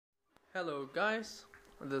Hello guys,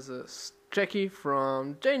 this is Jackie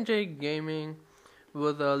from JCK Gaming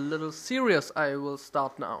with a little series I will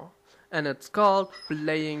start now, and it's called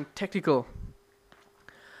Playing Tactical.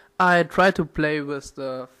 I try to play with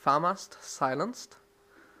the FAMAST silenced.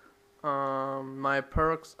 My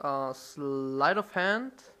perks are Sleight of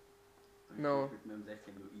Hand. No,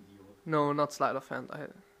 not Sleight of Hand.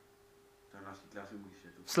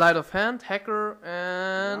 Sleight of Hand, Hacker,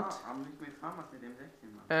 and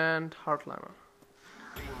Hardliner.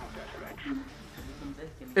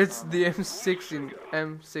 It's the M16,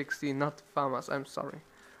 not FAMAS. I'm sorry.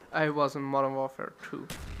 I was in Modern Warfare 2.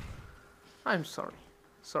 I'm sorry.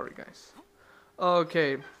 Sorry, guys.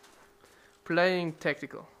 Okay. Playing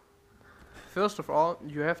tactical. First of all,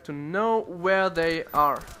 you have to know where they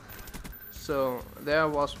are. So, there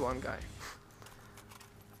was one guy.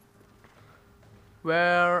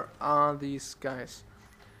 Where are these guys?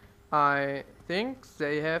 I think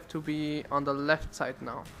they have to be on the left side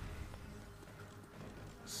now.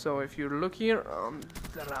 So if you look here on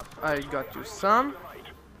the map, I got you, son.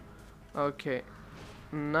 Okay.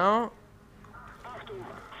 Now,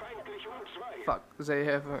 fuck, they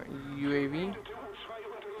have a UAV.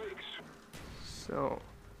 So,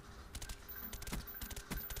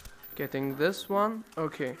 getting this one.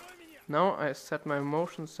 Okay. Now I set my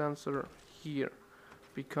motion sensor here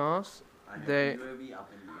because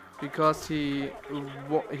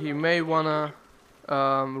he may wanna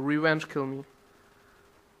revenge kill me.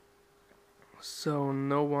 So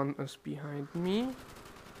no one is behind me.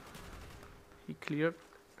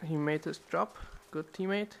 He made his job. Good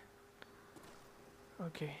teammate.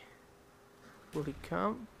 Okay. Will he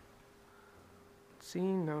come? Let's see,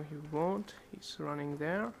 no he won't. He's running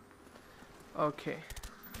there. Okay.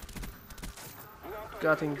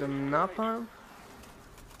 Getting the napalm.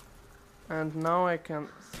 And now I can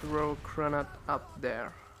throw grenade up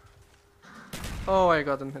there. Oh, I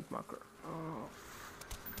got a hit marker. Oh.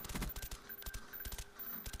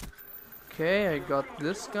 Okay, I got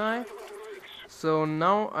this guy. So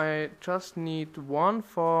now I just need one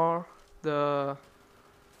for the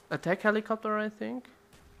attack helicopter, I think.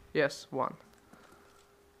 Yes, one.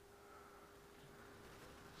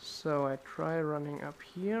 So I try running up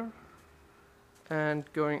here and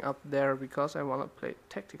going up there because I want to play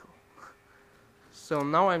tactical. So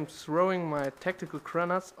now I'm throwing my tactical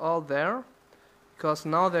grenades all there, because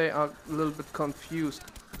now they are a little bit confused.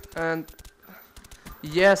 And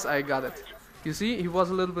yes, I got it. You see, he was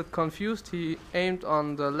a little bit confused. He aimed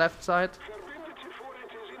on the left side.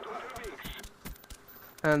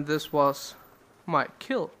 And this was my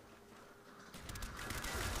kill.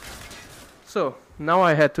 So now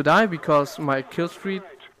I had to die because my kill streak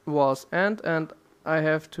was end and I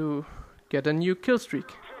have to get a new kill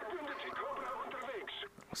streak.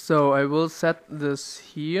 So I will set this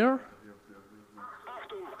here.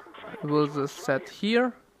 I will just set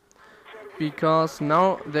here because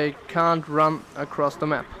now they can't run across the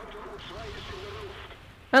map.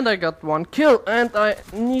 And I got one kill and I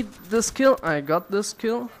need this kill. I got this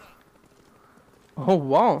kill. Oh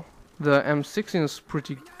wow, the M16 is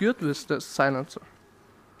pretty good with the silencer.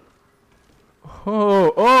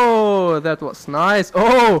 Oh, that was nice.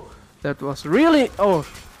 Oh, that was really, oh,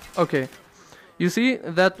 okay. You see,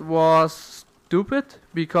 that was stupid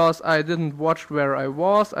because I didn't watch where I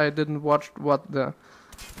was. I didn't watch where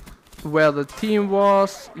the team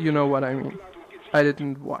was. You know what I mean. I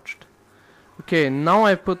didn't watch. Okay, now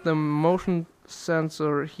I put the motion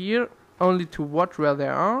sensor here only to watch where they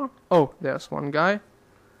are. Oh, there's one guy.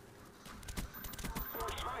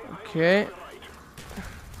 Okay.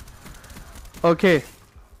 Okay.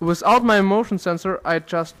 Without my motion sensor, I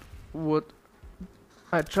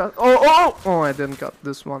I didn't got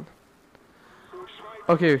this one.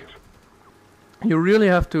 Okay. You really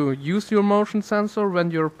have to use your motion sensor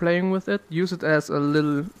when you're playing with it. Use it as a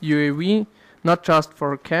little UAV, not just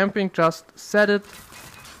for camping, just set it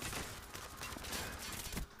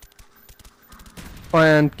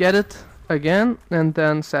and get it again and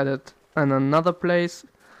then set it in another place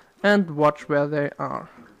and watch where they are.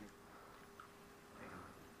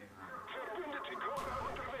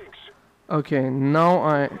 Okay, now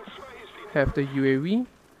I have the UAV.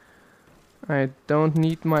 I don't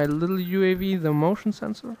need my little UAV, the motion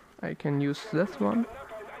sensor. I can use this one.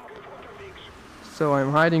 So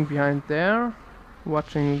I'm hiding behind there,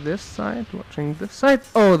 watching this side,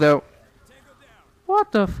 Oh, there.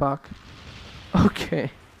 What the fuck?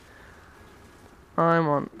 Okay. I'm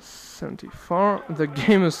on 74. The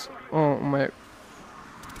game is. Oh, my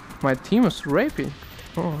team is raping.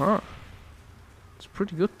 Oh, huh. It's a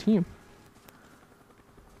pretty good team.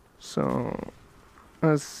 So,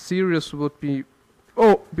 a series would be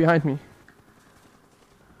Oh, behind me.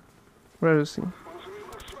 Where is he?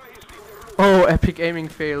 Oh, epic aiming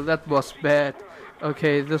fail. That was bad.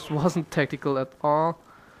 Okay, this wasn't tactical at all.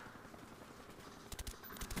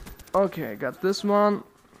 Okay, I got this one.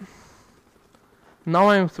 Now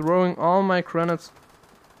I'm throwing all my grenades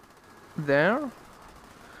there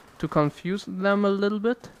to confuse them a little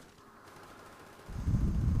bit.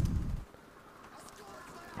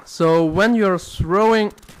 So when you're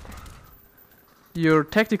throwing your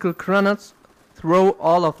tactical grenades, throw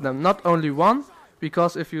all of them, not only one,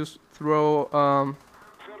 because if you throw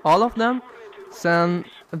all of them,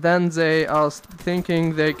 then they are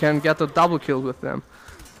thinking they can get a double kill with them,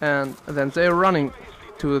 and then they're running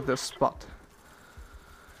to the spot.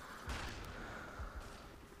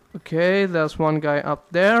 Okay, there's one guy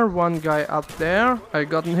up there, one guy up there. I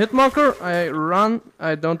got a hit marker, I run,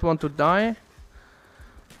 I don't want to die.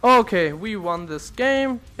 Okay, we won this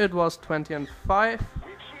game. It was 20-5.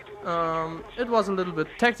 It was a little bit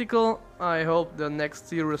tactical. I hope the next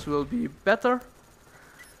series will be better.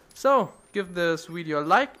 So, give this video a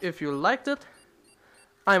like if you liked it.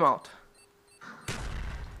 I'm out.